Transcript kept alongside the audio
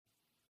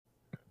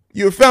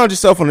You have found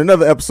yourself on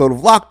another episode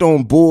of Locked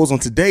On Bulls. On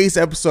today's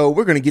episode,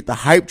 we're going to get the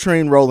hype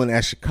train rolling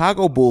as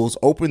Chicago Bulls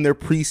open their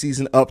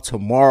preseason up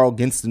tomorrow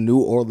against the New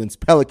Orleans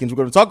Pelicans. We're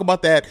going to talk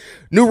about that,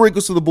 new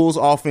wrinkles to the Bulls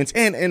offense,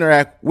 and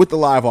interact with the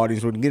live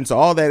audience. We're going to get into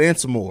all that and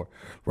some more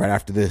right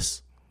after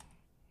this.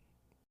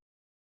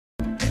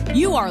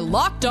 You are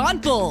Locked On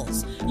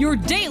Bulls, your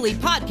daily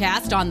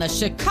podcast on the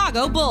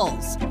Chicago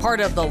Bulls,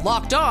 part of the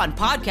Locked On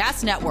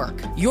Podcast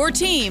Network, your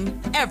team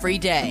every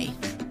day.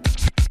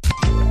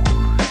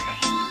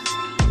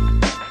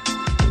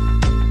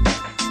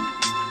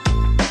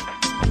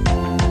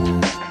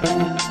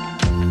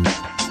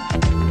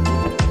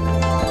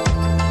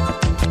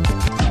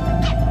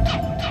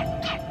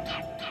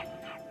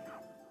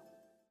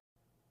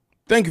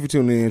 Thank you for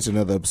tuning in to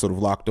another episode of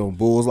Locked On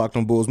Bulls. Locked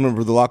On Bulls, member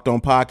of the Locked On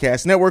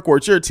Podcast Network, where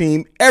it's your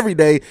team every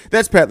day.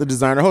 That's Pat, the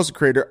designer, host and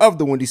creator of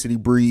the Windy City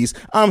Breeze.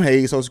 I'm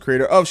Hayes, host and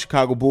creator of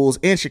Chicago Bulls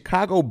and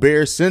Chicago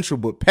Bears Central.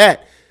 But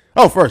Pat,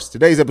 first,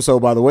 today's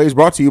episode, by the way, is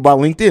brought to you by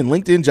LinkedIn.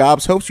 LinkedIn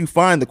Jobs helps you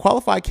find the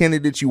qualified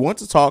candidates you want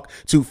to talk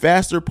to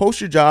faster. Post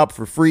your job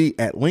for free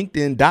at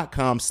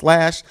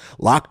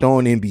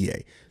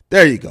linkedin.com/LockedOnNBA.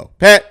 There you go.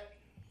 Pat,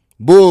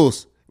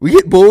 Bulls. We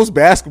get Bulls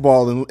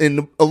basketball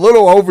in a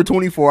little over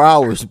 24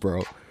 hours,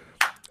 bro.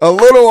 A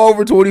little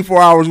over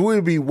 24 hours,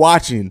 we'll be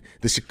watching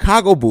the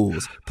Chicago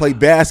Bulls play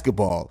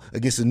basketball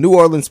against the New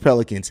Orleans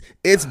Pelicans.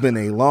 It's been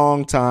a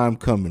long time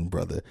coming,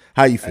 brother.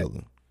 How you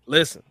feeling?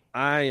 Listen,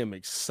 I am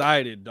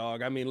excited,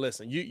 dog. I mean,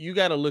 listen, you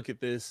got to look at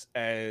this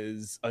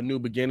as a new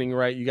beginning,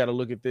 right? You got to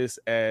look at this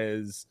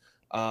as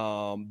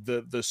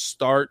the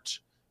start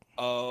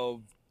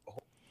of –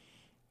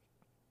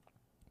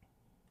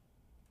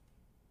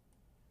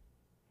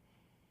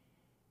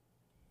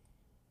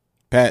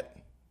 Pat,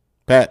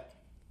 can't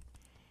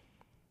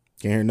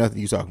hear nothing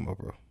you talking about,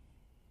 bro.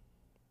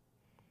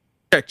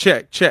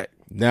 Check.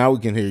 Now we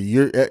can hear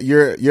you.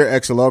 Your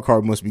XLR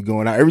card must be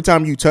going out every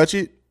time you touch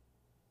it.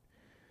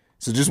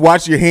 So just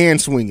watch your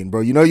hand swinging,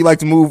 bro. You know you like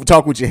to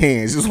talk with your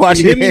hands. Just watch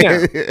your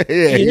hands.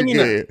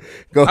 Yeah.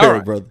 Go ahead,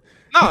 right, brother.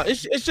 No,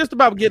 it's just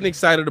about getting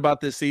excited about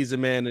this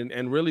season, man,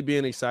 and really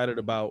being excited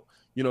about,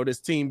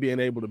 this team being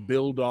able to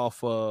build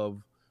off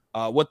of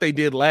what they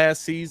did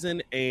last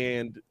season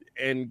and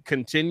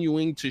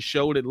continuing to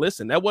show that,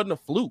 listen, that wasn't a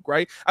fluke,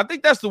 right? I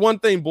think that's the one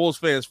thing Bulls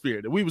fans fear,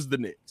 that we was the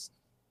Knicks.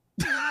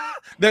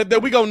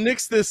 that we gonna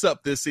Knicks this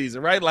up this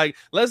season, right? Like,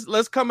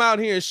 let's come out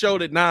here and show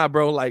that, nah,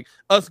 bro, like,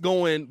 us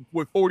going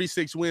with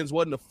 46 wins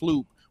wasn't a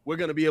fluke. We're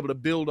going to be able to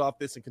build off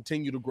this and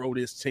continue to grow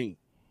this team.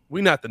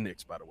 We're not the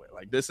Knicks, by the way.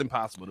 Like, this is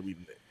impossible to be the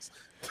Knicks.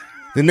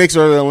 The Knicks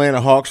are the Atlanta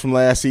Hawks from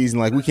last season.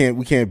 Like, we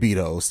can't beat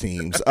those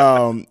teams.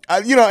 And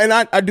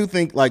I do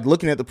think, like,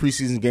 looking at the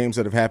preseason games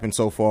that have happened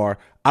so far,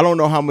 I don't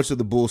know how much of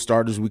the Bulls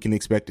starters we can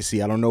expect to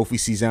see. I don't know if we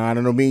see Zion.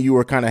 I know me and you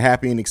were kind of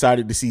happy and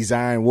excited to see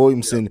Zion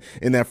Williamson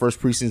in that first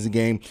preseason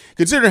game.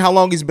 Considering how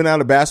long he's been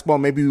out of basketball,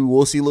 maybe we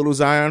will see little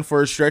Zion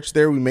for a stretch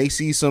there. We may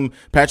see some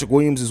Patrick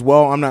Williams as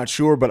well. I'm not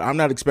sure, but I'm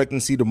not expecting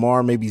to see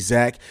DeMar, maybe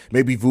Zach,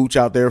 maybe Vooch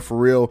out there for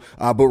real.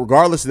 But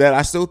regardless of that,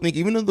 I still think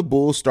even though the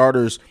Bulls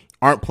starters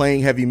aren't playing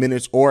heavy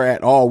minutes or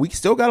at all, we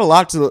still got a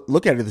lot to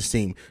look at this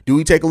team. Do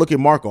we take a look at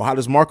Marco? How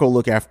does Marco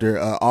look after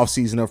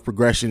offseason of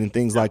progression and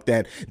things like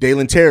that?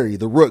 Dalen Terry,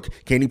 the rook,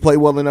 can he play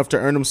well enough to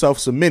earn himself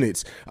some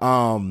minutes?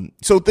 Like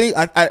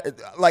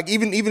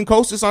even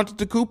Kostas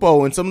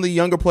Antetokounmpo and some of the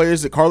younger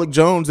players, that Carlick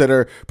Jones, that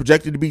are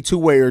projected to be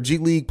two-way or G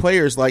League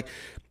players, like,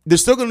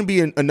 there's still going to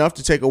be enough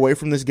to take away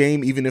from this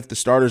game, even if the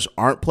starters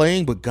aren't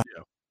playing. But God,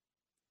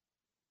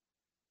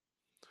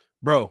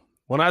 bro.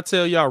 When I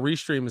tell y'all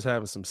Restream is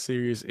having some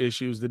serious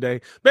issues today,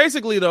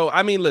 basically, though,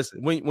 I mean,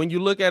 listen, when you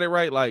look at it,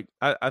 right, like,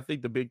 I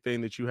think the big thing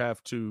that you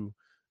have to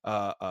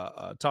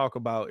talk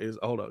about is,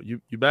 hold on,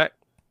 you back?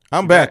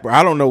 I'm back, bro.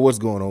 I don't know what's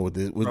going on with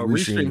this. With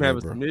Restream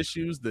having some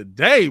issues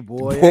today,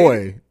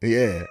 boy.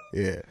 Yeah.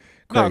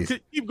 Crazy. No,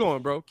 keep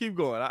going, bro. Keep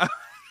going.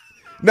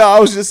 No, I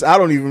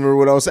don't even remember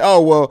what I was saying.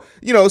 Oh, well,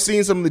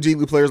 seeing some of the G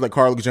League players like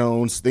Carlick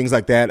Jones, things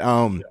like that.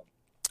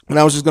 And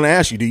I was just going to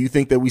ask you, do you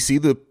think that we see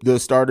the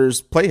starters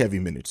play heavy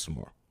minutes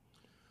tomorrow?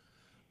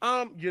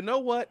 You know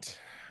what?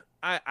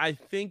 I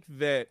think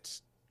that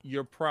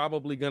you're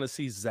probably going to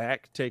see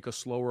Zach take a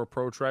slower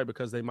approach, right?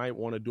 Because they might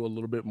want to do a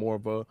little bit more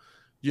of a,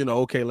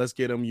 okay, let's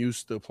get him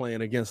used to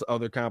playing against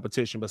other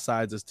competition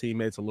besides his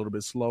teammates a little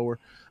bit slower.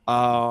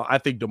 I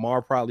think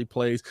DeMar probably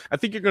plays. I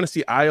think you're going to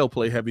see Io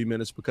play heavy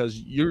minutes because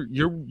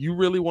you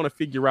really want to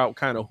figure out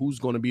kind of who's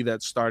going to be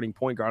that starting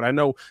point guard. I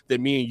know that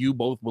me and you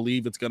both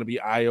believe it's going to be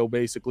Io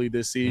basically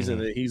this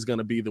season, and he's going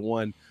to be the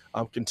one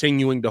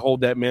continuing to hold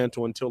that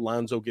mantle until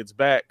Lonzo gets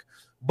back.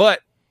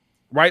 But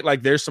right,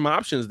 like, there's some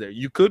options there.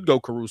 You could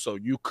go Caruso.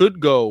 You could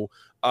go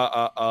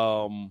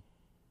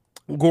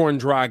Goran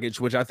Dragic,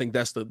 which I think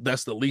that's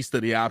the least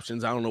of the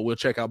options. I don't know. We'll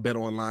check out Bet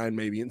Online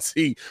maybe and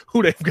see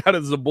who they've got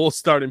as the Bulls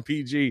starting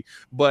PG.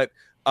 But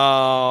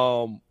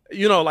I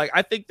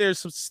think there's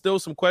still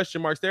some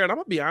question marks there. And I'm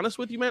gonna be honest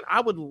with you, man. I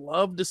would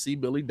love to see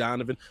Billy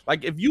Donovan.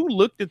 Like, if you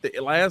looked at the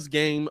last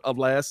game of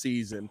last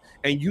season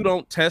and you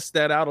don't test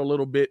that out a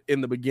little bit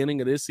in the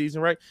beginning of this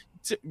season, right?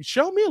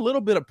 show me a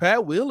little bit of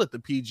Pat Will at the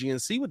PG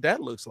and see what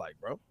that looks like,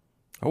 bro.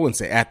 I wouldn't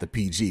say at the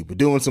PG, but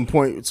doing some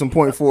point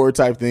forward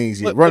type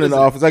things. Yeah, running the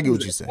offense. I get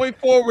what you're saying. Point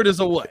forward is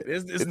a what?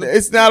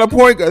 It's not a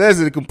point guard. That's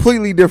a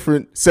completely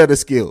different set of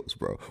skills,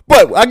 bro.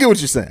 But I get what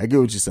you're saying. Come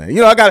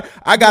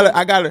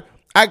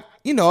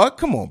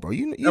on, bro. Are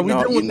we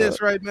doing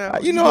this right now?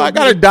 I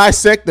gotta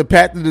dissect the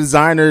Pat the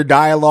Designer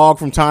dialogue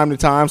from time to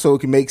time so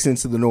it can make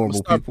sense to the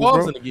normal people,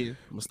 bro. Again.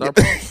 I'm gonna start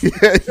pausing.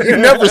 You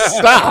never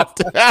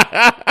stopped.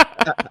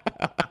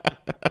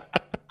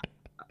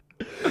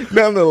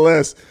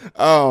 Nonetheless,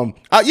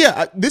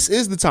 this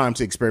is the time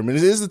to experiment.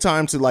 It is the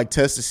time to like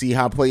test to see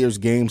how players'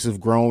 games have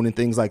grown and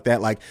things like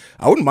that. Like,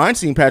 I wouldn't mind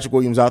seeing Patrick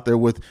Williams out there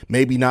with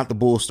maybe not the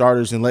Bulls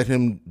starters and let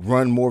him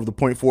run more of the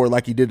point forward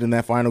like he did in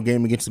that final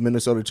game against the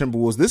Minnesota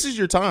Timberwolves. This is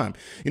your time.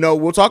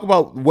 We'll talk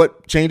about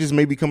what changes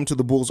may be coming to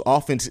the Bulls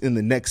offense in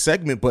the next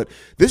segment, but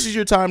this is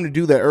your time to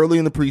do that early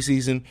in the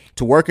preseason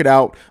to work it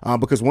out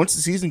because once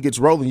the season gets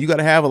rolling, you got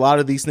to have a lot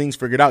of these things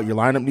figured out. Your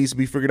lineup needs to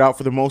be figured out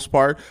for the most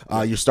part.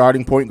 Your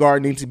starting point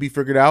guard needs to be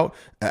figured out.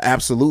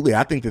 Absolutely.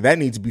 I think that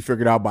needs to be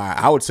figured out by,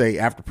 I would say,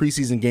 after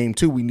preseason game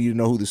 2, we need to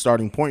know who the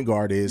starting point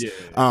guard is.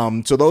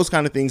 Yeah. So those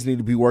kind of things need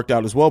to be worked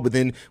out as well. But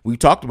then we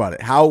talked about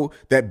it, how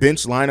that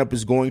bench lineup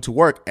is going to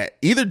work.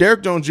 Either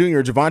Derrick Jones Jr.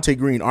 or Javonte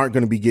Green aren't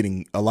going to be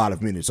getting a lot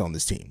of minutes on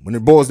this team. When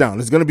it boils down,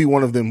 it's going to be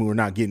one of them who are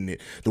not getting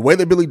it. The way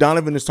that Billy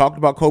Donovan has talked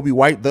about Kobe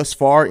White thus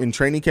far in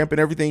training camp and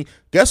everything,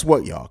 guess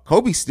what, y'all?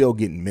 Kobe's still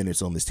getting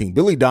minutes on this team.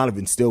 Billy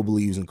Donovan still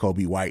believes in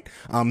Kobe White.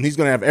 He's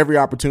going to have every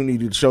opportunity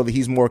to show that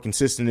he's more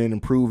consistent and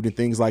improved and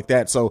things like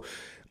that. So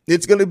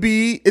it's gonna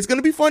be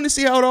fun to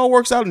see how it all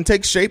works out and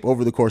takes shape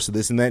over the course of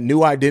this and that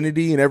new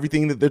identity and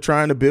everything that they're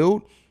trying to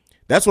build.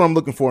 That's what I'm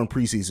looking for in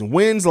preseason.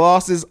 Wins,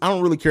 losses, I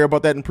don't really care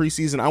about that in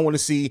preseason. I want to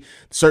see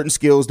certain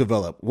skills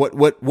develop.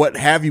 What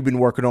have you been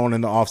working on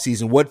in the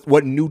offseason?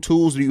 What new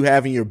tools do you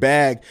have in your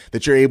bag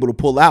that you're able to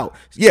pull out?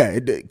 Yeah,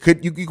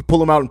 you could pull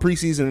them out in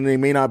preseason and they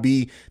may not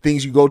be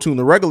things you go to in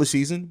the regular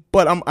season,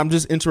 but I'm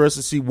just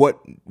interested to see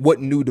what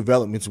new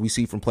developments we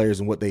see from players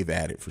and what they've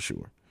added for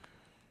sure.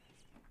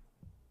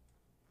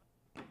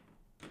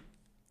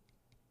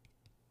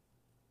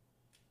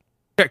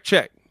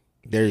 Check.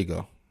 There you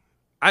go.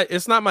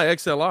 It's not my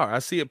XLR. I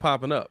see it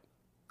popping up.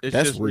 That's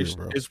just weird,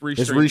 bro. It's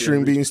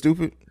Restream being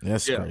stupid.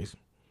 That's crazy.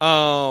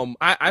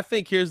 I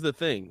think here's the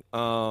thing.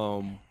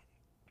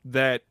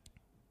 That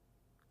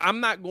I'm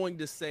not going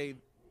to say.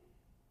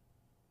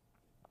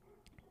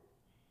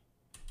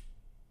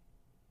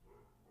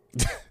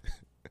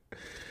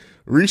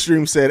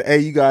 Restream said, "Hey,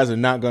 you guys are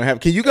not gonna have."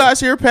 Can you guys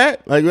hear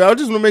Pat? Like, I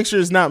just want to make sure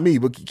it's not me,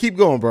 but keep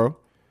going, bro.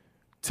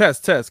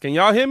 Test. Can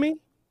y'all hear me?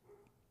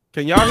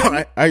 Can y'all hear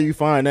me? Are you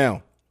fine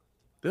now?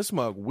 This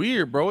mug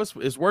weird, bro.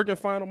 It's working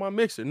fine on my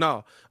mixer.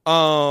 No.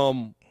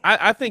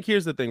 I think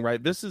here's the thing,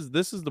 right? This is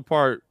the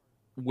part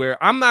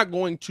where I'm not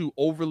going to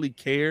overly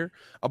care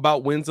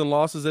about wins and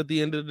losses at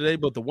the end of the day.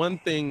 But the one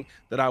thing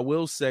that I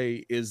will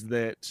say is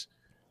that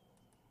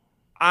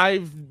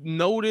I've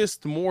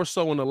noticed more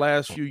so in the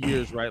last few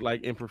years, right?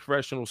 Like in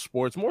professional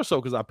sports, more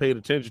so because I paid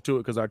attention to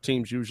it because our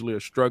teams usually are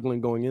struggling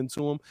going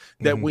into them,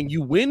 that when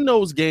you win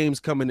those games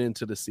coming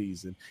into the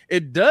season,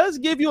 it does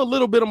give you a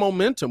little bit of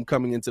momentum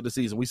coming into the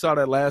season. We saw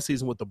that last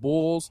season with the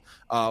Bulls.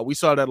 We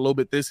saw that a little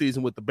bit this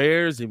season with the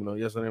Bears, even though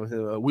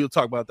yesterday we'll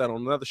talk about that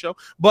on another show.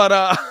 But,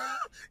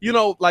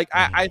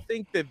 I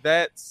think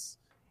that's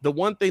the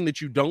one thing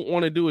that you don't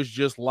want to do is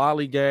just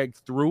lollygag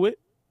through it.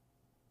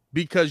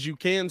 Because you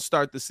can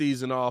start the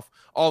season off,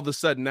 all of a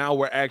sudden now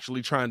we're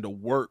actually trying to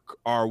work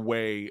our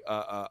way,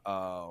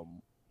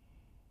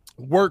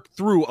 work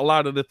through a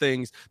lot of the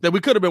things that we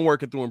could have been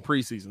working through in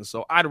preseason.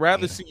 So I'd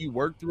rather see you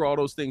work through all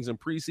those things in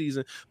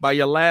preseason by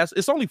your last,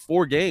 it's only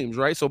 4 games,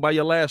 right? So by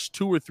your last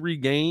 2 or 3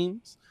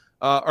 games,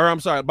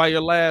 by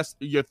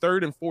your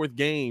third and fourth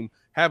game,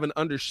 have an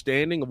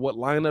understanding of what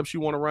lineups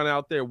you want to run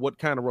out there, what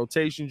kind of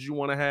rotations you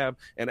want to have,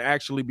 and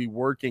actually be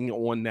working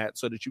on that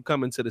so that you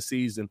come into the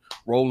season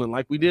rolling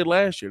like we did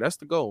last year. That's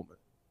the goal, man.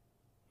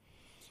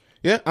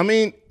 Yeah, I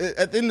mean,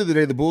 at the end of the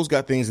day, the Bulls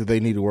got things that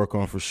they need to work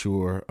on for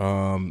sure.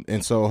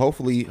 And so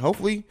hopefully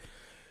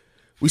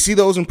we see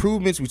those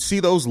improvements, we see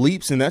those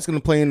leaps, and that's going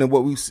to play into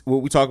what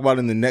we talk about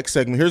in the next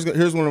segment. Here's what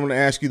I'm going to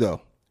ask you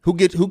though: who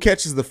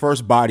catches the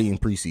first body in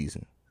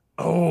preseason?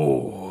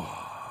 Oh.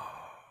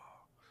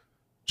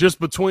 Just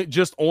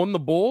on the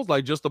Bulls,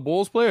 like just the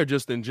Bulls player, or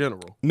just in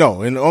general?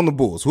 No, and on the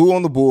Bulls. Who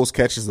on the Bulls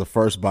catches the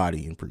first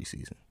body in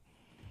preseason?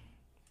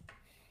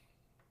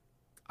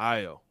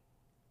 Io.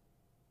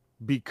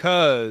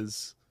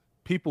 Because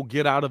people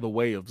get out of the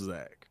way of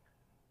Zach.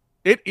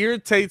 It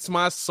irritates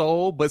my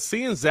soul, but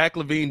seeing Zach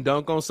LaVine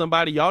dunk on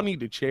somebody, y'all need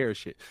to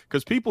cherish it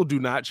because people do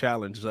not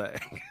challenge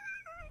Zach.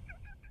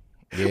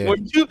 Yeah.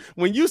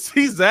 When you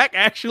see Zach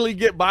actually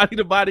get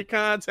body-to-body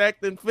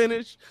contact and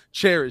finish,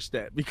 cherish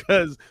that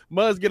because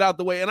Muggs get out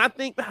the way. And I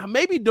think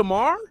maybe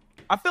DeMar.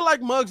 I feel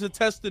like Muggs is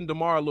testing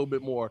DeMar a little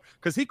bit more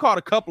because he caught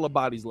a couple of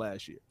bodies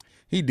last year.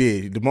 He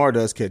did. DeMar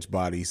does catch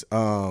bodies.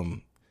 I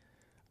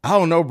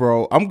don't know,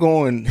 bro. I'm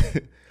going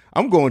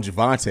I'm going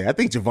Javonte. I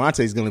think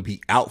Javonte is going to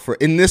be out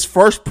in this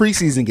first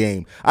preseason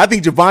game. I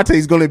think Javonte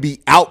is going to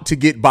be out to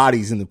get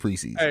bodies in the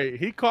preseason. Hey,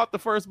 he caught the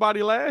first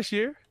body last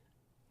year.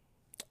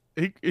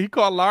 He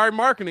caught Larry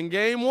Markin in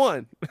game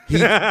 1.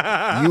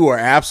 You are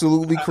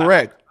absolutely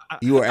correct.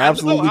 You are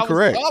absolutely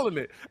correct. I was calling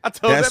it. I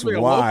told that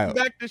nigga, welcome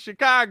back to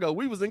Chicago.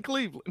 We was in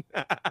Cleveland.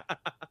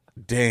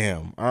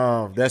 Damn.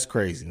 That's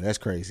crazy. That's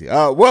crazy.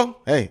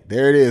 Well, hey,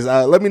 there it is.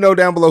 Let me know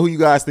down below who you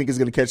guys think is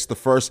going to catch the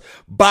first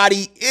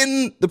body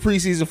in the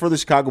preseason for the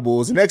Chicago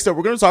Bulls. And next up,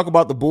 we're going to talk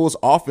about the Bulls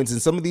offense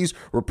and some of these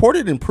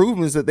reported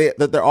improvements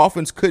that their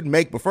offense could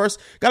make. But first,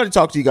 got to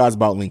talk to you guys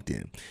about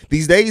LinkedIn.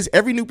 These days,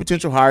 every new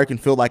potential hire can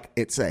feel like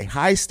it's a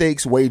high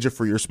stakes wager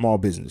for your small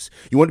business.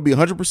 You want to be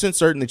 100%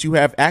 certain that you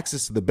have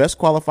access to the best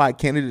qualified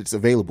candidates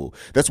available.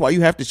 That's why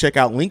you have to check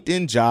out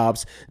LinkedIn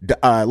Jobs.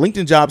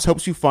 LinkedIn Jobs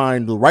helps you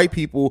find the right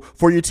people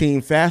for your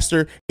team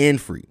faster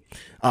and free.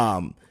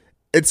 And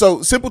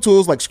so simple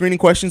tools like screening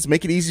questions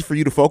make it easy for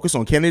you to focus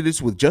on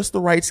candidates with just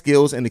the right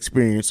skills and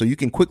experience so you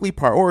can quickly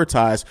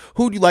prioritize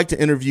who you'd like to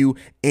interview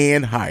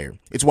and hire.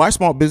 It's why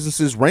small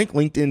businesses rank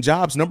LinkedIn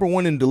Jobs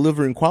 #1 in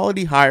delivering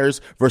quality hires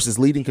versus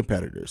leading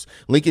competitors.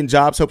 LinkedIn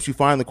Jobs helps you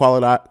find the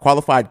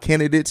qualified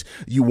candidates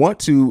you want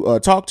to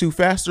talk to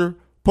faster.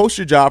 Post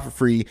your job for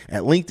free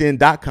at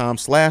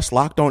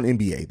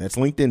linkedin.com/lockedonnba. That's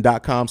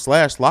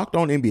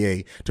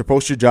linkedin.com/lockedonnba to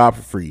post your job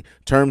for free.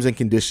 Terms and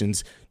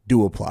conditions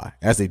do apply,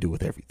 as they do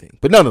with everything.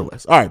 But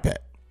nonetheless, all right,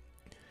 Pat.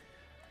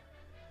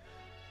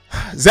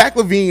 Zach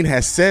LaVine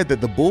has said that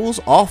the Bulls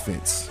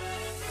offense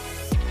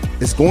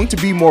is going to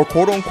be more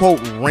quote-unquote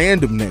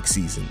random next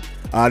season.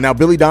 Now,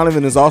 Billy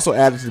Donovan has also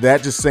added to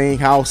that, just saying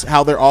how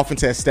their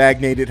offense has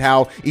stagnated,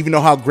 how even though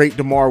how great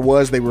DeMar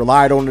was, they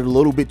relied on it a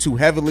little bit too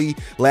heavily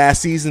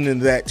last season,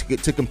 and that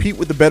to compete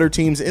with the better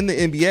teams in the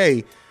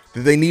NBA,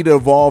 that they need to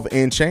evolve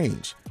and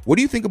change. What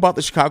do you think about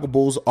the Chicago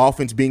Bulls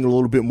offense being a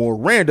little bit more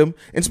random,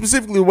 and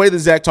specifically the way that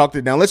Zach talked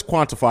it down? Let's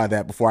quantify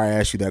that before I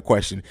ask you that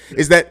question.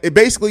 Is that it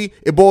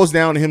boils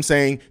down to him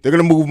saying they're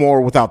going to move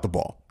more without the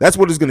ball. That's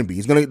what it's going to be.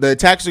 The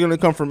attacks are going to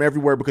come from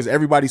everywhere because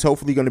everybody's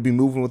hopefully going to be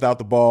moving without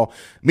the ball.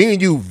 Me and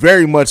you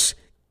very much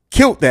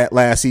killed that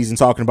last season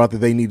talking about that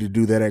they needed to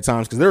do that at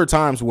times, because there were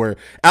times where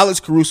Alex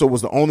Caruso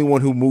was the only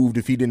one who moved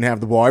if he didn't have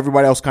the ball.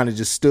 Everybody else kind of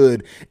just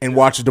stood and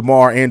watched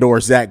DeMar and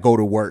or Zach go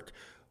to work.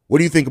 What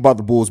do you think about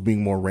the Bulls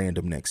being more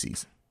random next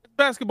season?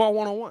 Basketball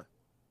 101,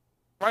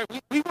 right?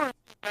 We weren't.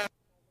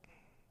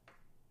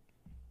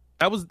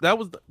 That was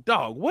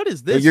dog. What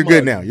is this? You're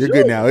good now. You're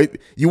good now.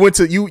 You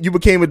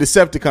became a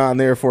Decepticon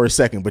there for a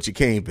second, but you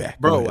came back,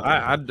 bro.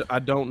 I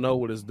don't know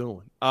what it's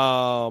doing.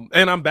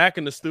 And I'm back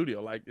in the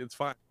studio. Like, it's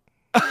fine.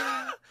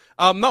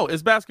 No,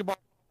 it's basketball.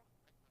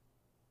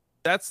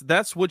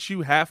 That's what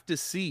you have to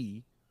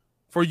see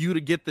for you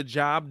to get the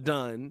job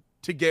done,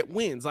 to get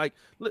wins. Like,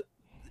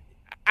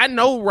 I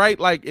know, right?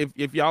 Like,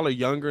 if y'all are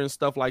younger and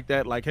stuff like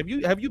that, like, have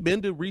you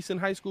been to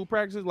recent high school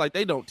practices? Like,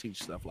 they don't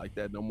teach stuff like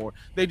that no more.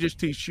 They just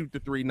teach shoot the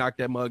three, knock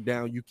that mug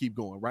down, you keep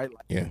going, right?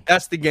 Like, yeah,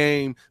 that's the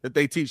game that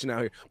they teaching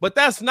out here. But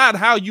that's not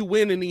how you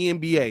win in the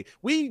NBA.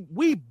 We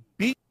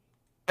beat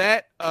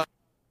that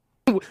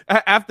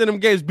after them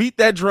games, beat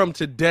that drum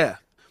to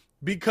death,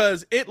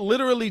 because it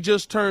literally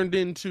just turned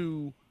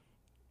into,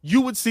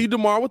 you would see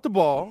DeMar with the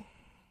ball,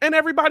 and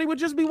everybody would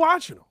just be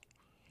watching him.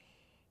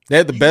 They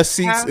had the best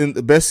seats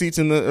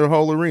in the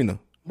whole arena.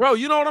 Bro,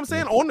 you know what I'm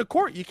saying? On the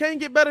court, you can't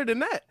get better than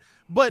that.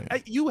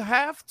 But you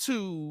have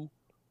to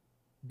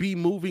be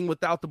moving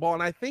without the ball.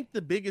 And I think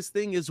the biggest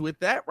thing is with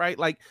that, right?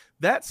 Like,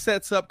 that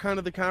sets up kind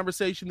of the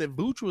conversation that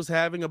Vooch was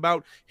having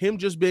about him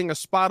just being a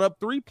spot up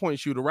 3-point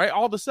shooter, right?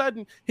 All of a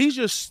sudden, he's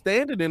just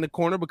standing in the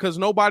corner because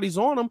nobody's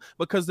on him,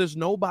 because there's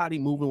nobody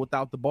moving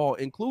without the ball,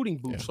 including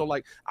Vooch. Yeah. So,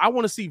 like, I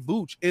want to see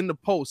Vooch in the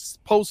post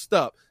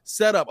up,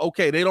 set up.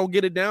 Okay, they don't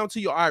get it down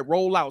to you. All right,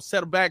 roll out,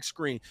 set a back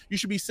screen. You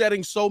should be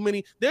setting so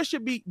many. There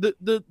should be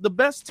the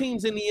best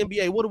teams in the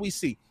NBA. What do we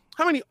see?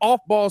 How many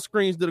off-ball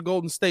screens did the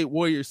Golden State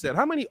Warriors set?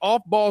 How many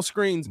off-ball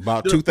screens?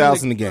 About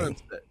 2,000 a game.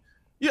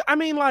 Yeah, I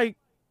mean, like,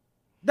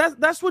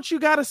 that's what you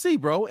got to see,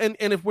 bro. And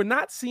if we're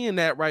not seeing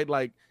that, right,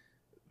 like,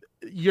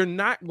 you're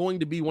not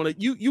going to be one of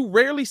you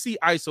rarely see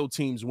ISO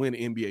teams win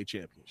NBA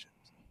championships.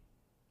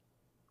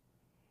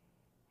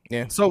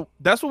 Yeah. So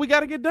that's what we got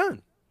to get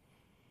done.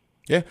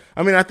 Yeah,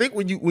 I mean, I think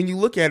when you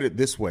look at it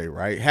this way,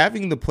 right,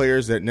 having the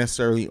players that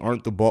necessarily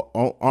aren't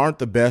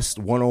the best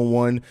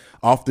one-on-one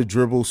off the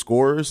dribble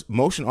scorers,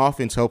 motion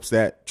offense helps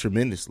that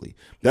tremendously.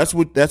 That's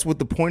what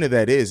the point of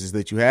that is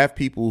that you have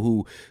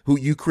people who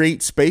you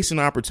create space and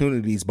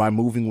opportunities by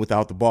moving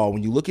without the ball.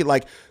 When you look at,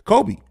 like,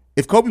 Kobe,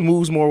 if Kobe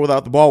moves more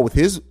without the ball with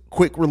his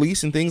quick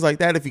release and things like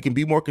that, if he can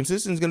be more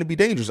consistent, it's going to be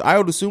dangerous.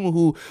 Ayo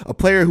Dosunmu, a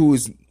player who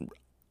is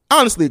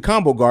honestly a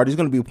combo guard, he's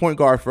going to be a point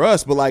guard for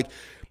us, but, like,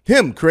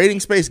 him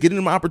creating space, getting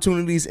them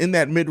opportunities in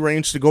that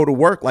mid-range to go to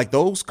work, like,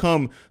 those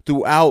come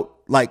throughout,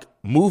 like,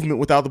 movement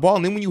without the ball.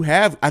 And then when you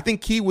have, I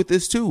think key with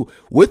this too,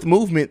 with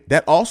movement,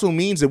 that also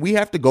means that we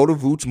have to go to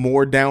Vooch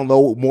more down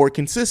low, more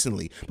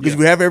consistently, because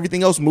we have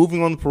everything else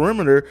moving on the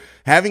perimeter.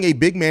 Having a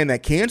big man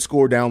that can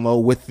score down low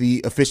with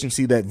the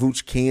efficiency that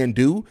Vooch can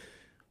do,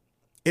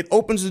 it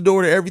opens the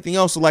door to everything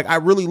else. So, like, I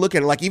really look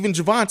at it like even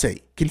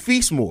Javante can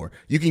feast more.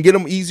 You can get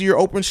him easier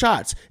open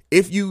shots.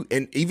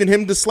 And even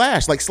him to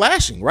slash, like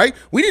slashing, right?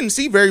 We didn't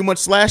see very much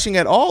slashing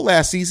at all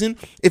last season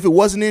if it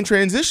wasn't in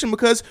transition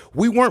because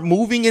we weren't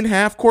moving in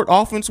half-court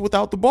offense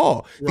without the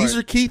ball. Right. These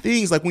are key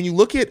things. Like, when you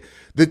look at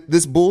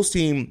this Bulls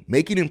team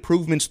making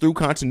improvements through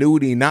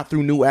continuity and not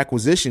through new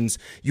acquisitions,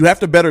 you have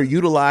to better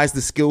utilize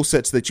the skill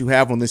sets that you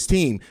have on this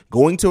team.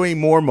 Going to a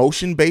more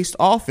motion-based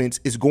offense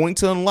is going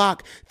to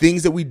unlock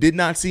things that we did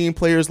not see in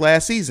players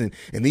last season.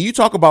 And then you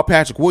talk about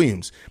Patrick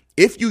Williams.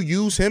 If you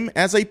use him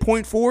as a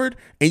point forward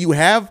and you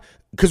have,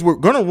 because we're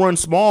going to run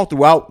small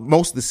throughout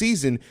most of the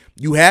season,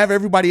 you have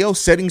everybody else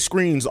setting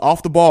screens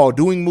off the ball,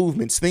 doing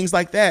movements, things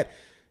like that.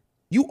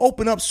 You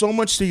open up so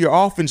much to your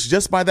offense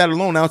just by that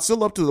alone. Now, it's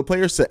still up to the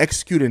players to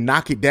execute and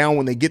knock it down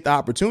when they get the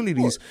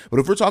opportunities.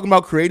 But if we're talking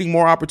about creating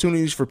more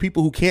opportunities for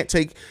people who can't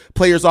take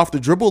players off the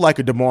dribble like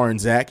a DeMar and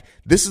Zach,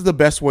 this is the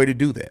best way to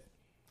do that.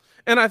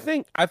 And I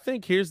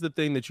think here's the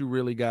thing that you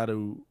really got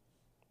to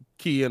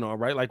key in on,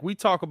 right? Like, we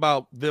talk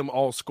about them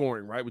all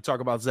scoring, right? We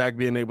talk about Zach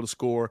being able to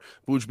score,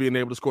 Vooch being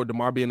able to score,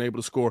 DeMar being able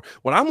to score.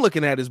 What I'm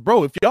looking at is,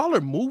 bro, if y'all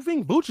are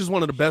moving, Vooch is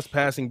one of the best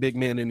passing big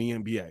men in the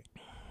NBA.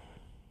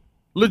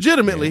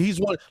 Legitimately, he's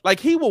one. Like,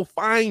 he will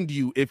find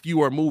you if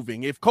you are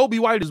moving. If Kobe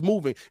White is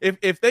moving,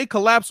 if they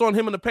collapse on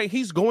him in the paint,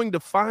 he's going to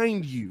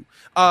find you.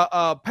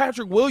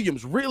 Patrick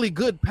Williams, really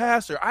good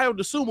passer. I would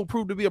assume will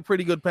prove to be a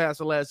pretty good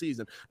passer last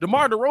season.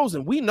 DeMar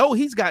DeRozan, we know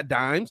he's got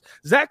dimes.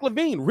 Zach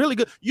LaVine, really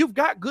good. You've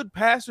got good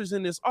passers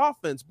in this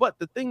offense, but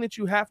the thing that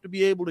you have to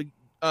be able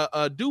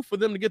to do for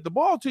them to get the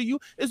ball to you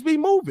is be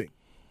moving.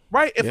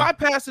 Right? If I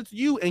pass it to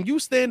you and you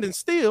standing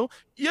still,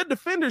 your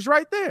defender's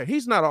right there.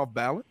 He's not off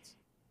balance.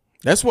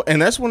 That's one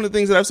of the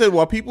things that I've said.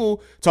 While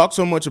people talk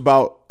so much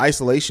about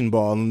isolation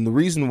ball, and the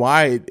reason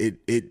why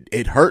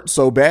it hurt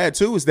so bad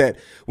too is that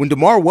when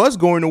DeMar was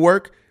going to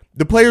work,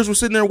 the players were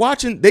sitting there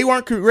watching. They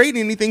weren't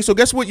creating anything. So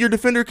guess what your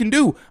defender can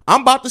do?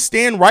 I'm about to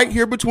stand right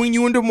here between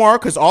you and DeMar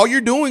because all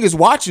you're doing is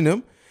watching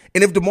him.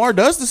 And if DeMar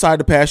does decide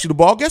to pass you the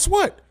ball, guess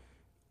what?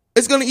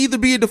 It's going to either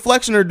be a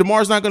deflection or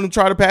DeMar's not going to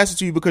try to pass it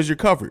to you because you're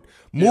covered.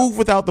 Move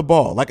without the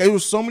ball. Like, it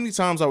was so many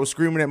times I was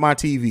screaming at my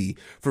TV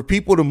for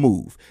people to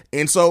move.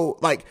 And so,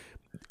 like,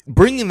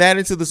 bringing that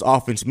into this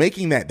offense,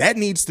 making that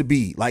needs to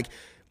be like,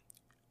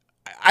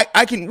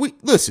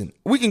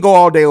 we can go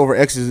all day over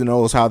X's and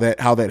O's, how that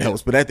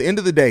helps. But at the end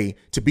of the day,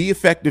 to be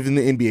effective in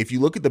the NBA, if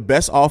you look at the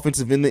best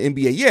offensive in the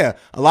NBA,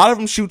 a lot of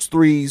them shoots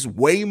threes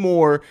way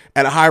more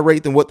at a high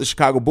rate than what the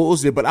Chicago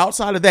Bulls did. But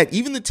outside of that,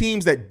 even the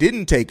teams that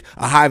didn't take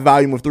a high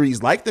volume of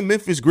threes, like the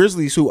Memphis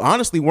Grizzlies, who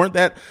honestly weren't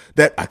that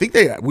I think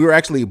we were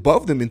actually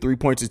above them in 3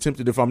 points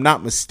attempted, if I'm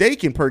not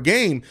mistaken, per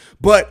game.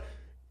 But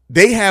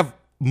they have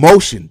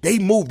motion. They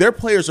move. Their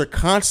players are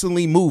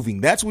constantly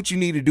moving. That's what you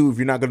need to do if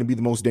you're not going to be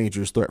the most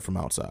dangerous threat from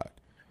outside.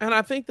 And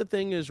I think the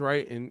thing is,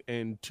 right,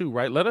 and two,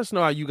 right, let us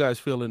know how you guys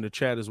feel in the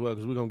chat as well,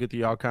 because we're going to get to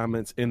y'all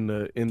comments in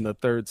the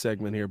third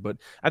segment here. But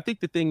I think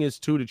the thing is,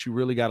 too, that you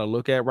really got to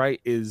look at, right,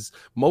 is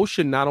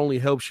motion not only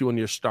helps you in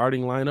your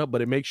starting lineup,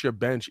 but it makes your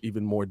bench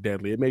even more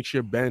deadly. It makes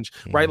your bench,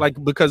 right,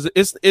 like, because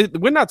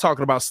we're not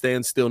talking about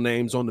standstill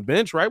names on the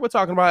bench, right? We're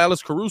talking about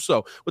Ellis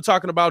Caruso. We're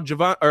talking about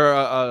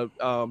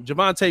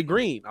Javante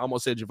Green. I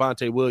almost said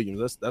Javante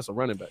Williams. That's a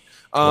running back.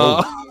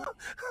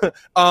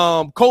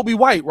 Kobe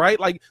White, right?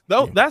 Like,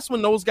 that's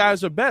when those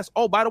guys are best.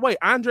 Oh, by the way,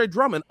 Andre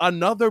Drummond,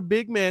 another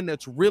big man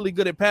that's really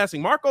good at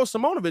passing. Marko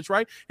Simonovic,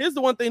 right? Here's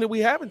the one thing that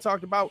we haven't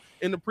talked about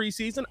in the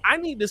preseason. I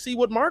need to see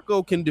what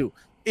Marko can do.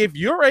 If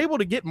you're able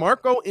to get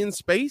Marko in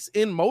space,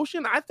 in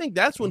motion, I think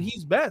that's when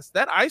he's best.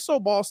 That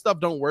iso ball stuff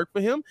don't work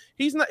for him.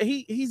 He's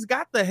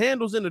got the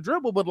handles in the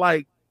dribble, but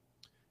like,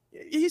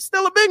 he's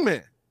still a big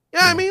man.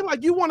 Yeah, I mean,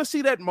 like, you want to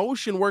see that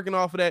motion working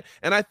off of that,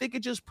 and I think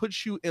it just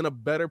puts you in a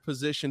better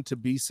position to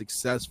be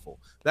successful.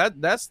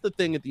 That's the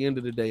thing at the end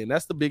of the day, and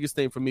that's the biggest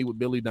thing for me with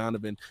Billy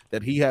Donovan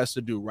that he has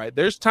to do, right?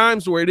 There's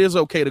times where it is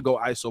okay to go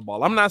iso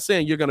ball. I'm not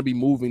saying you're going to be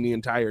moving the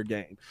entire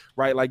game,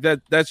 right? Like,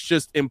 that's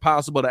just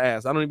impossible to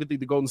ask. I don't even think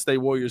the Golden State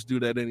Warriors do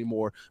that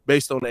anymore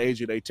based on the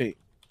age of their team.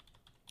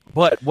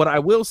 But what I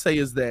will say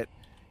is that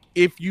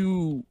if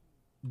you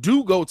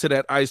do go to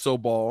that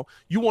iso ball,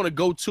 you want to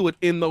go to it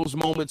in those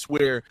moments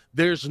where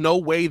there's no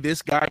way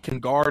this guy can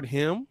guard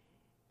him,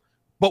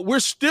 but we're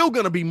still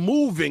going to be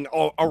moving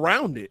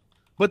around it,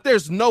 but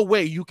there's no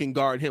way you can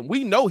guard him.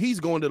 We know he's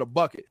going to the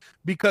bucket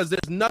because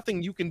there's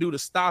nothing you can do to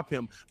stop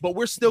him, but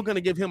we're still going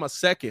to give him a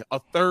second, a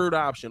third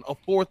option, a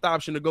fourth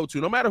option to go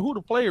to, no matter who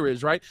the player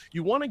is, right?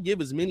 You want to give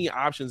as many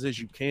options as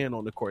you can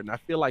on the court, and I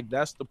feel like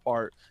that's the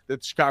part that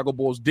the Chicago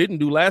Bulls didn't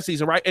do last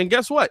season, right? And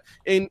guess what?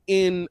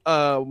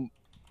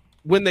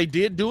 When they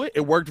did do it,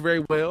 it worked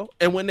very well.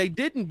 And when they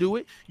didn't do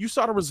it, you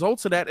saw the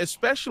results of that,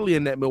 especially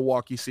in that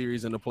Milwaukee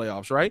series in the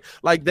playoffs, right?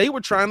 Like, they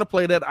were trying to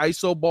play that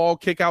iso ball,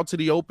 kick out to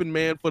the open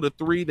man for the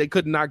three. They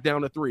couldn't knock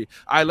down the three.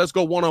 All right, let's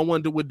go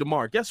one-on-one with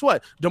DeMar. Guess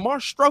what? DeMar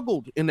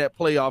struggled in that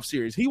playoff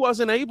series. He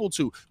wasn't able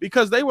to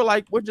because they were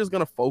like, we're just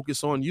going to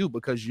focus on you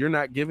because you're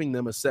not giving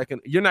them a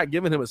second. You're not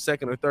giving him a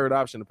second or third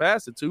option to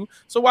pass it to.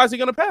 So why is he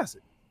going to pass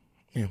it?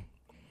 Yeah.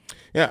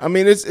 Yeah, I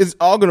mean it's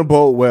all going to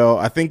bode well.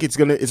 I think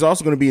it's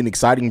also going to be an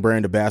exciting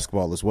brand of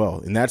basketball as well,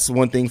 and that's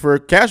one thing for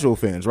casual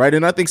fans, right?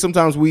 And I think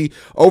sometimes we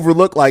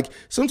overlook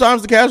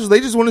sometimes the casuals,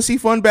 they just want to see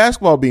fun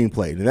basketball being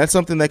played, and that's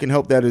something that can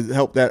help that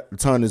a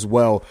ton as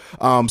well.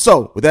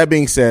 So with that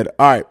being said,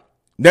 all right,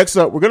 next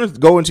up we're going to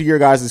go into your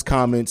guys'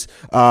 comments.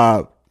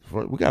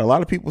 We got a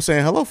lot of people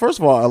saying hello. First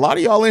of all, a lot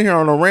of y'all in here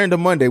on a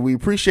random Monday. We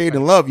appreciate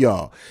and love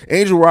y'all.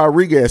 Angel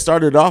Rodriguez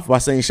started off by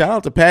saying shout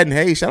out to Patton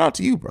Hayes. Shout out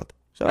to you, brother.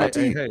 Shout out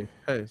to you.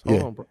 Hey,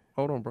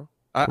 hold on, bro.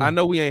 I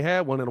know we ain't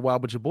had one in a while,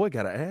 but your boy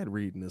got an ad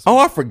reading this. Oh,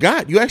 I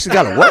forgot. You actually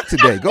got to work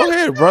today. Go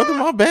ahead, brother.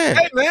 My bad.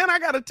 Hey man, I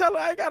gotta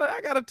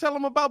tell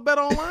him about Bet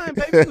Online,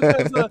 baby.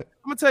 Because, I'm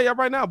gonna tell you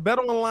right now,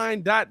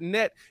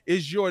 betonline.net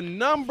is your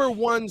number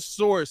one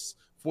source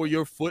for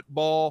your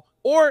football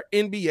or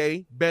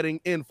NBA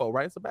betting info,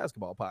 right? It's a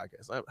basketball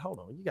podcast. Hold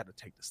on, you got to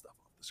take this stuff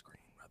off the screen,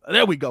 brother.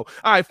 There we go.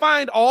 All right,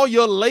 find all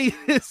your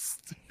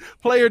latest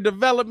player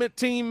development,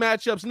 team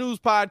matchups, news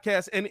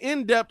podcasts, and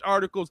in-depth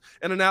articles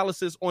and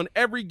analysis on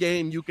every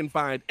game you can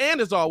find.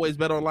 And as always,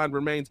 BetOnline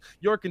remains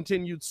your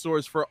continued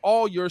source for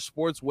all your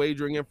sports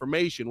wagering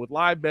information with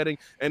live betting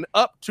and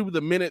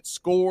up-to-the-minute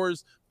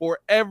scores for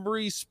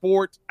every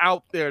sport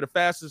out there. The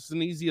fastest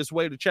and easiest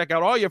way to check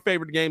out all your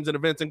favorite games and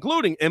events,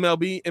 including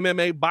MLB,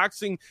 MMA,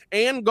 boxing,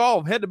 and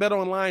golf. Head to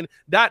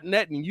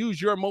betonline.net and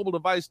use your mobile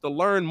device to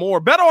learn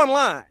more.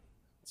 BetOnline.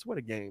 That's where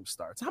the game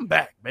starts. I'm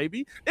back,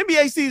 baby.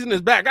 NBA season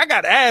is back. I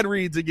got ad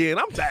reads again.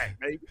 I'm back,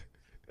 baby.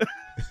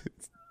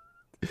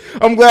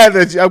 I'm glad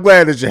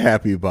that you're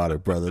happy about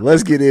it, brother.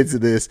 Let's get into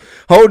this.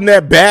 Holding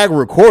That Bag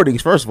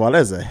Recordings. First of all,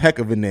 that's a heck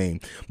of a name.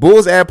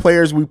 Bulls add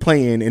players we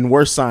play in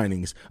worst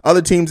signings.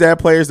 Other teams add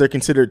players they're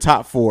considered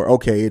top 4.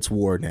 Okay, it's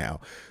war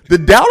now. The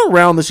doubt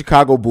around the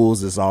Chicago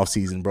Bulls this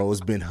offseason, bro,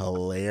 has been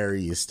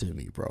hilarious to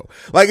me, bro.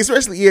 Like,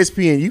 especially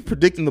ESPN, you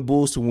predicting the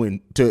Bulls to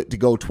win, to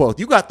go 12th.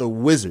 You got the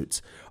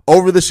Wizards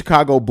over the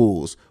Chicago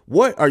Bulls.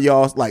 What are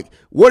y'all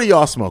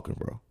smoking,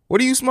 bro?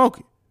 What are you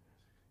smoking?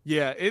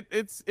 Yeah,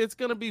 it's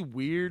gonna be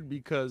weird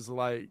because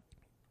like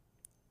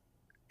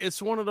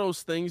it's one of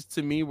those things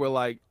to me where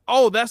like,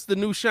 oh, that's the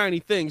new shiny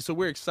thing, so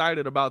we're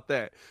excited about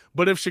that.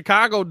 But if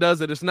Chicago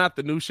does it, it's not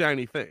the new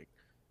shiny thing.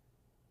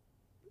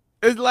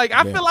 It's like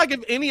I feel like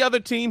if any other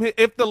team,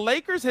 if the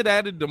Lakers had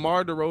added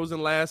DeMar DeRozan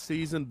last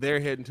season,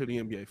 they're heading to the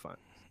NBA Finals.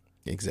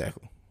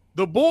 Exactly.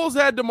 The Bulls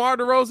had DeMar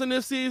DeRozan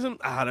this season.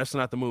 That's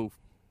not the move.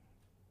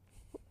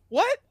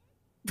 What?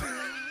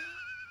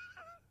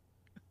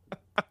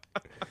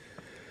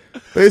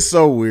 It's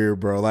so weird,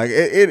 bro. Like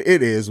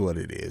it is what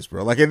it is,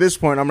 bro. Like at this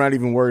point, I'm not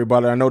even worried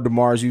about it. I know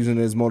DeMar's using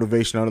it as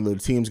motivation. I know the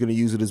team's going to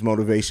use it as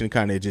motivation.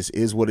 Kind of just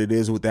is what it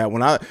is with that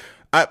one.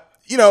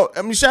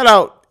 Shout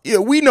out. Yeah,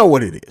 we know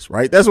what it is,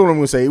 right? That's what I'm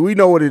going to say. We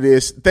know what it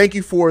is. Thank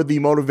you for the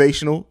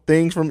motivational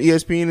things from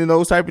ESPN and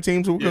those type of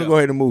teams. We're going to go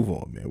ahead and move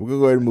on, man. We're going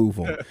to go ahead and move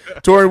on.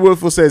 Tori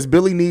Woodfield says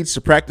Billy needs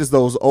to practice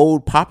those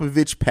old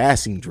Popovich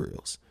passing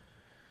drills.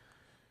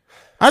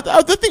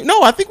 I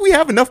think we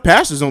have enough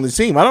passers on the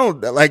team.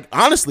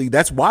 Honestly,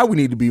 that's why we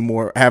need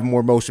to have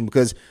more motion,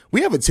 because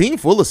we have a team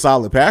full of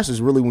solid passers,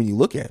 really, when you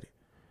look at it.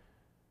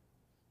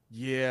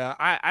 Yeah,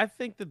 I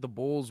think that the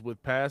Bulls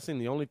with passing,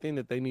 the only thing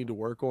that they need to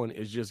work on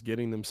is just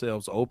getting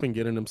themselves open,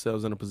 getting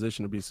themselves in a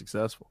position to be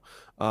successful.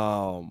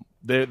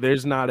 There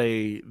wasn't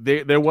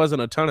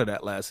a ton of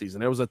that last season.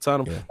 There was a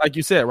ton of, like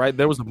you said, right?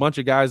 There was a bunch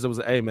of guys that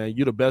was, hey man,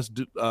 you the best,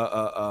 you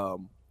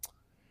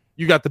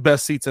got the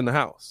best seats in the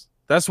house.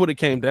 That's what it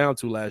came down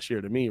to last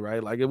year to me,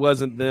 right? Like it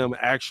wasn't them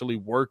actually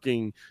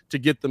working to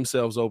get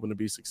themselves open to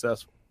be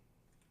successful.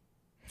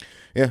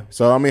 Yeah,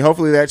 so I mean,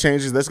 hopefully that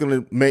changes. That's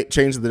going to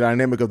change the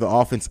dynamic of the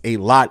offense a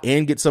lot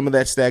and get some of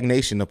that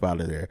stagnation up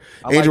out of there.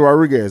 Angel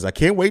Rodriguez, I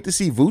can't wait to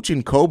see Vooch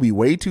and Kobe.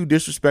 Way too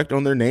disrespect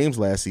on their names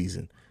last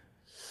season.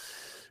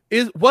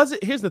 Here's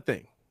the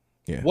thing.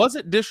 Yeah. Was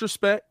it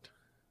disrespect?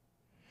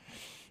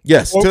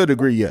 Yes, to a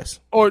degree, yes.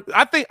 Or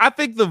I think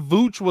the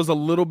Vooch was a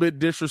little bit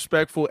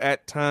disrespectful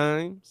at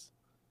times.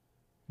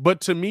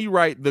 But to me,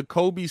 right, the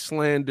Kobe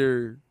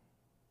slander,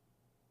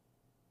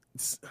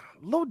 it's a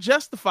little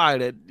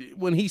justified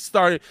when he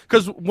started.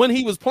 Because when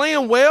he was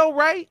playing well,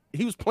 right,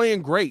 he was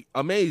playing great,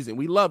 amazing.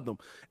 We loved him.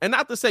 And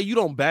not to say you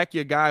don't back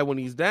your guy when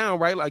he's down,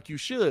 right, like you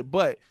should.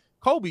 But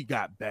Kobe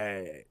got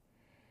bad.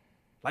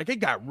 Like, it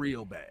got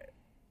real bad.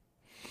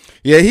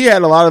 Yeah, he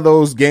had a lot of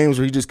those games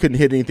where he just couldn't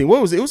hit anything.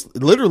 It was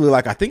literally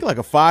like a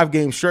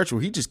 5-game stretch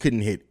where he just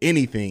couldn't hit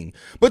anything.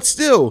 But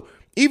still,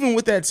 even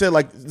with that said,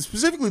 like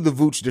specifically the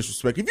Vooch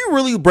disrespect, if you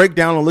really break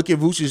down and look at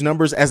Vooch's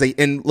numbers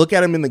and look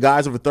at him in the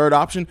guise of a third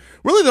option,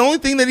 really the only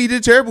thing that he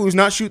did terribly was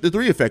not shoot the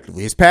three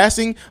effectively. His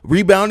passing,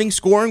 rebounding,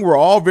 scoring were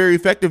all very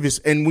effective.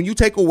 And when you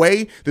take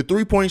away the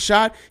 3-point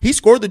shot, he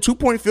scored the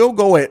 2-point field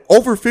goal at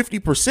over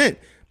 50%.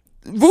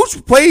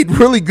 Vooch played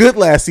really good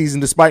last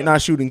season despite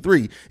not shooting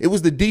three. It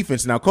was the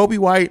defense. Now, Kobe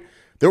White,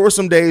 there were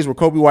some days where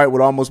Kobe White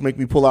would almost make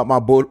me pull out my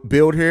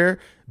beard hair.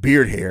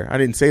 I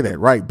didn't say that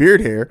right.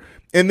 Beard hair.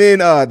 And then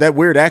that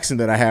weird accent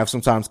that I have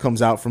sometimes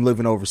comes out from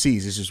living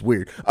overseas. It's just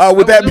weird.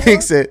 With that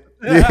being said,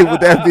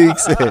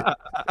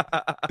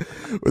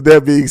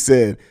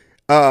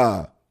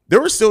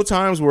 there were still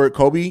times where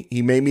Kobe,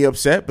 he made me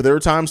upset, but there were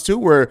times too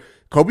where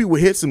Kobe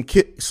would hit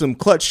some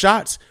clutch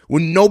shots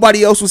when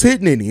nobody else was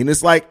hitting any. And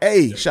it's like,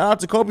 hey, shout out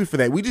to Kobe for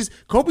that.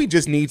 Kobe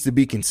just needs to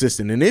be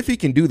consistent. And if he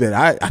can do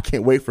that, I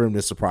can't wait for him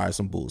to surprise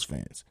some Bulls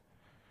fans.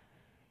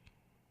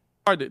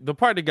 The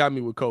part that got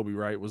me with Kobe,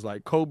 right, was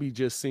like Kobe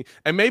just seemed,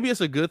 and maybe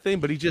it's a good thing,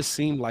 but he just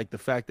seemed like the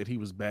fact that he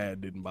was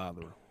bad didn't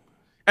bother him.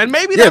 And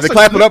maybe that's the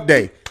clap it up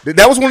day.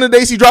 That was one of the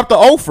days he dropped the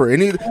offer,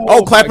 and he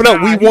clap it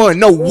up, we won.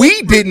 No,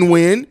 we didn't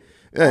win.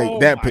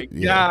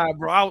 God,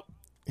 bro, I was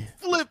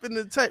flipping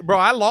the tape, bro.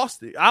 I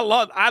lost it.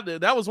 I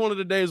did. That was one of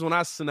the days when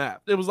I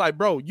snapped. It was like,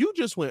 bro, you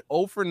just went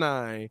 0 for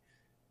 9,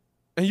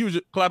 and you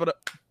just clap it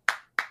up.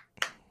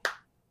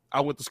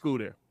 I went to school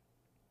there.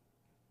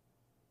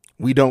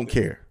 We don't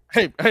care.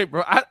 Hey,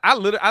 bro,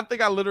 I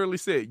think I literally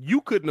said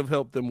you couldn't have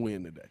helped them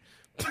win today.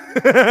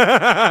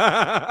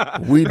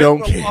 We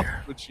don't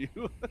care. With you.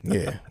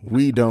 Yeah,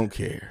 we don't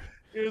care.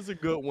 Here's a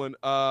good one.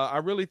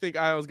 I really think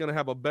Io's going to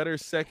have a better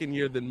second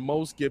year than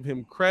most give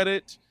him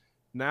credit.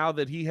 Now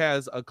that he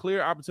has a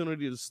clear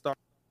opportunity to start,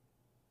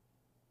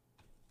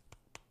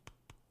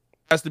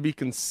 has to be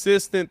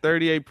consistent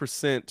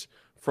 38%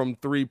 from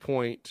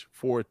 3-point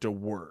for it to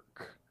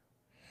work.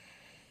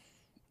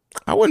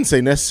 I wouldn't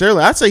say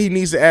necessarily. I'd say he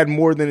needs to add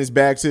more than his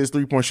bag to his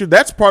 3-point shooter.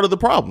 That's part of the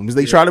problem is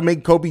they try to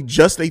make Kobe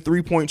just a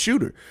 3-point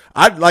shooter.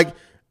 I think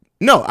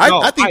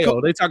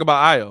Io. They talk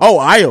about Io. Oh,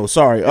 Io.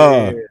 Sorry.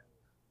 Oh,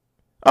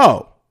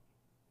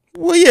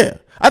 well, yeah.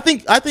 I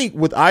think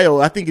with Io,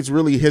 I think it's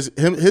really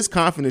his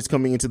confidence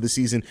coming into the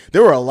season.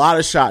 There were a lot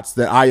of shots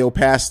that Io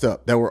passed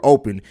up that were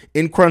open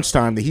in crunch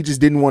time that he just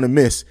didn't want to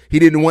miss. He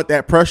didn't want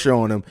that pressure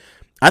on him.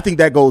 I think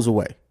that goes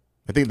away.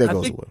 I think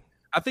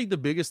the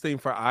biggest thing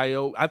for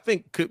Io, I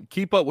think,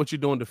 keep up what you're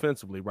doing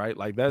defensively, right?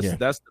 Like that's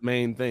the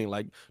main thing.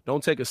 Like,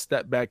 don't take a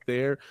step back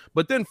there,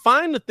 but then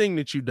find the thing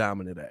that you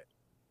dominant at,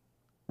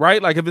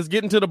 right? Like if it's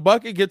getting to the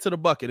bucket, get to the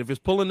bucket. If it's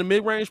pulling the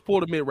mid range,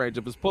 pull the mid range.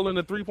 If it's pulling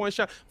the 3-point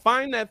shot,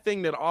 find that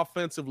thing that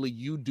offensively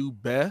you do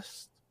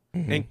best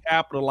and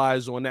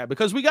capitalize on that,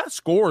 because we got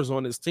scores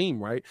on this team,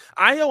 right?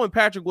 Io and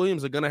Patrick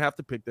Williams are going to have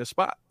to pick their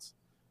spots.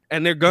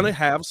 And they're going to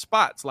have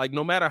spots. Like,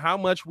 no matter how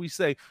much we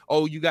say,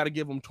 oh, you got to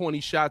give them 20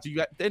 shots.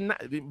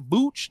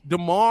 Vooch,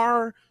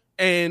 DeMar,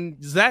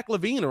 and Zach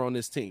LaVine are on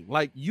this team.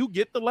 Like, you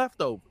get the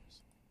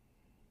leftovers.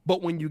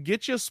 But when you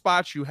get your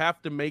spots, you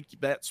have to make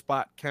that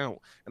spot count.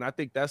 And I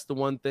think that's the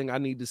one thing I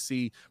need to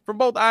see from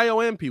both Io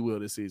and P. Will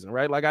this season,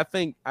 right? Like, I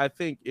think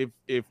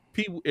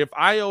if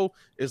Io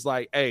is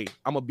like, hey,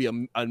 I'm going to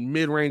be a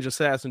mid-range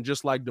assassin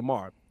just like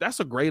DeMar, that's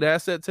a great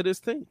asset to this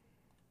team.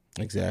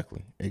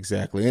 Exactly.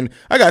 And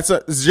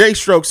Jay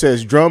Stroke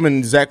says Drum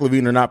and Zach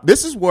LaVine are not.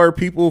 This is where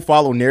people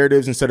follow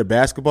narratives instead of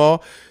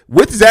basketball.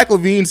 With Zach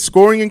LaVine's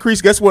scoring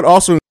increase, guess what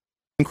also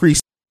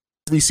increased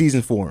every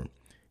season for him?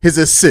 His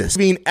assists. I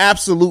mean,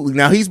 absolutely.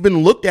 Now, he's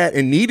been looked at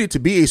and needed to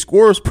be a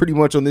scorer pretty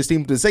much on this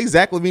team. To say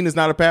Zach LaVine is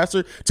not a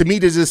passer, to me,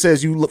 this just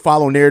says you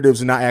follow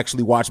narratives and not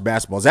actually watch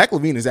basketball. Zach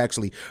LaVine is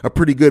actually a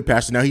pretty good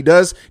passer. Now, he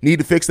does need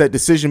to fix that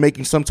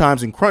decision-making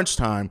sometimes in crunch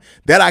time.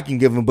 That I can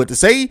give him. But to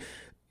say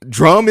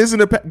Drum isn't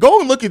go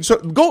and look at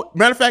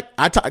matter of fact,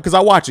 because I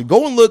watch it.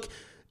 Go and look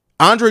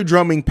Andre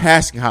Drummond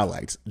passing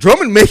highlights.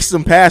 Drummond makes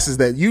some passes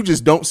that you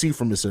just don't see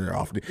from the center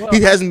often. Well,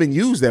 he hasn't been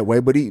used that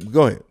way, but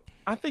go ahead.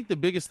 I think the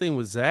biggest thing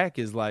with Zach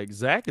is like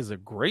Zach is a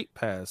great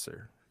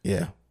passer.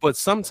 Yeah. But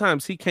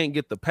sometimes he can't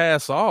get the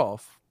pass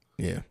off.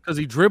 Yeah. Because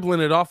he's dribbling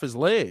it off his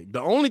leg.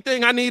 The only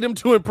thing I need him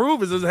to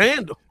improve is his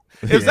handle.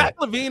 If Zach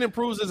LaVine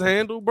improves his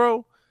handle,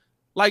 bro,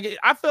 like,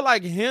 I feel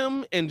like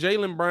him and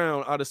Jaylen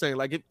Brown are the same.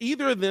 Like, if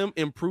either of them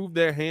improve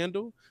their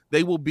handle,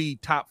 they will be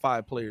top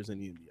 5 players in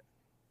the NBA.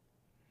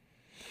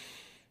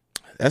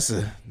 That's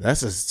a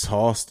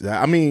toss.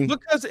 I mean,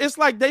 because it's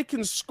like they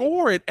can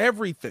score at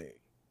everything.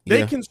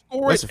 They can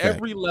score at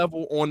every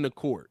level on the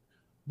court.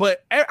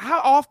 But how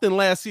often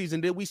last season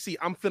did we see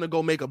I'm finna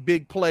go make a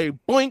big play,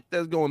 boink,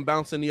 that's going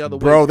bouncing the other way?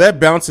 Bro, that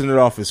bouncing it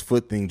off his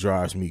foot thing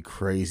drives me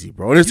crazy,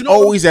 bro. And it's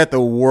always at the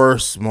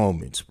worst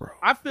moments, bro.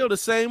 I feel the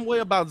same way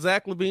about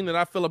Zach LaVine that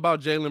I feel about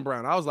Jaylen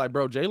Brown. I was like,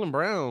 bro, Jaylen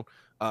Brown,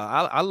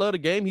 I love the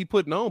game he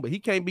putting on, but he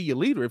can't be your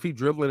leader if he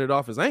dribbling it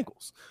off his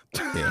ankles.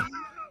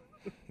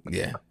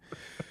 Yeah.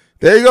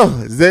 There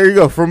you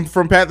go.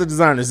 From Pat the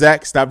Designer.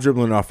 Zach, stop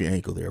dribbling off your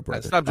ankle there,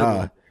 brother. Stop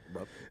dribbling.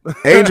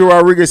 Angel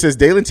Rodriguez says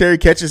Dalen Terry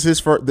catches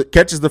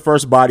the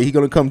first body. He's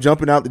gonna come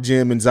jumping out the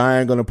gym, and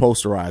Zion gonna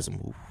posterize him.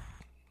 Oof.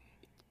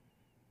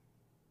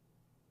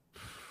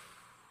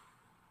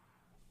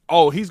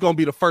 Oh, he's gonna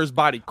be the first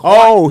body caught.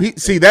 Oh,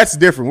 that's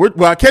different.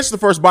 Catch the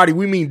first body.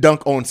 We mean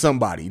dunk on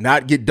somebody,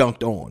 not get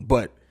dunked on.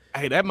 But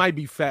hey, that might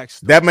be facts.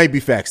 That might be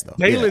facts, though.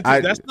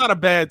 That's not a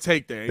bad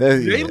take there.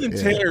 Dalen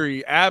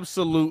Terry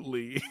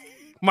absolutely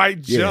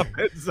might jump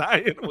at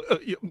Zion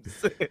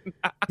Williamson.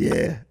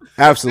 Yeah,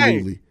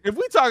 absolutely. Hey, if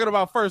we're talking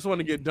about first one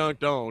to get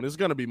dunked on, it's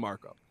gonna be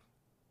Marco.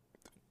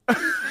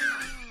 Come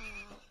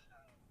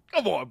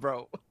on,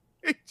 bro.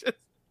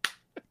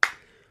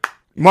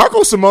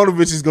 Marco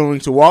Simonovic is going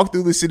to walk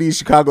through the city of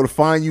Chicago to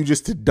find you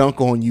just to dunk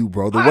on you,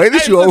 bro. The way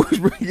that you always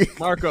bring it.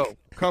 Marco,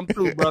 come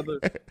through, brother.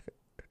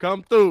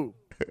 come through.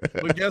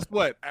 But guess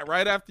what?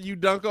 Right after you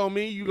dunk on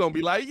me, you're going to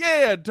be like,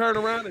 yeah, turn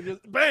around and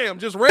just, bam,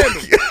 just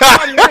random.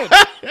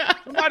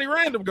 Somebody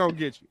random going to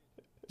get you.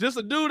 Just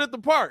a dude at the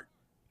park.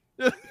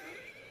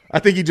 I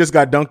think he just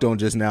got dunked on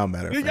just now,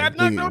 matter of fact.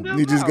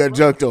 He just got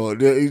junked on.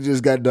 He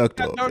just got dunked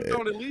on. Dunked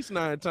on at least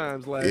 9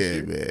 times last year.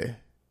 Yeah, man.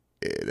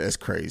 Yeah, that's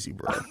crazy,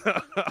 bro.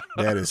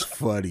 That is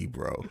funny,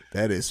 bro.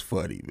 That is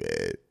funny,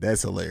 man.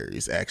 That's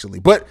hilarious, actually.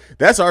 But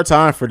that's our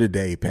time for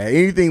today, Pat.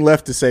 Anything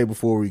left to say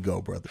before we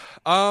go, brother?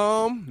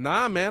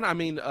 Nah, man. I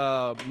mean,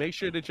 make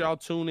sure that y'all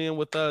tune in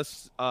with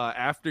us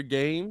after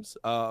games.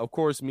 Of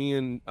course, me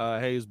and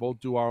Hayes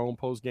both do our own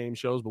post-game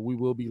shows, but we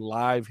will be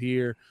live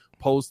here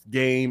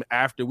post-game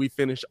after we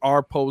finish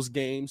our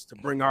post-games to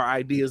bring our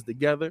ideas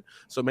together.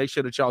 So make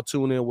sure that y'all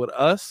tune in with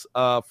us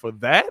for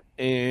that.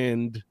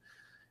 And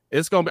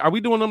it's gonna be. Are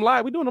we doing them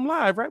live? We're doing them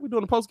live, right? We're doing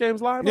the post games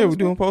live. Yeah, we're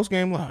doing post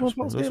game live. We're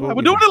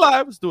doing it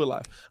live. Let's do it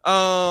live.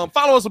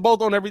 Follow us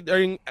both on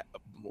everything.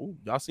 Ooh,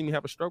 y'all see me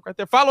have a stroke right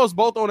there. Follow us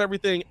both on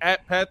everything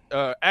at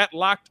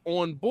Locked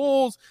On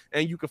Bulls,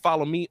 and you can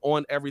follow me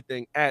on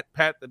everything at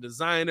Pat the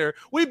Designer.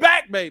 We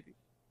back, baby.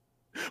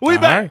 We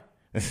back. Right.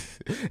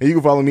 And you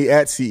can follow me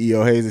at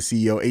CEO Hayes, the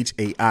CEO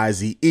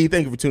Haize.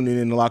 Thank you for tuning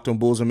in to Locked On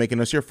Bulls and making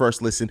us your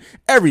first listen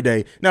every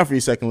day. Now for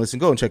your second listen,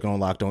 go and check on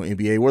Locked On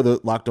NBA, where the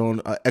Locked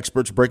On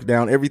experts break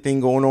down everything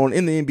going on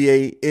in the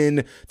NBA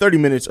in 30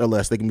 minutes or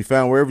less. They can be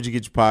found wherever you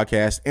get your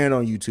podcast and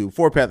on YouTube.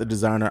 For Pat the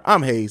Designer,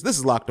 I'm Hayes. This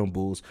is Locked On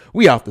Bulls.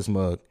 We out this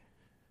mug.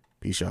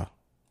 Peace, y'all.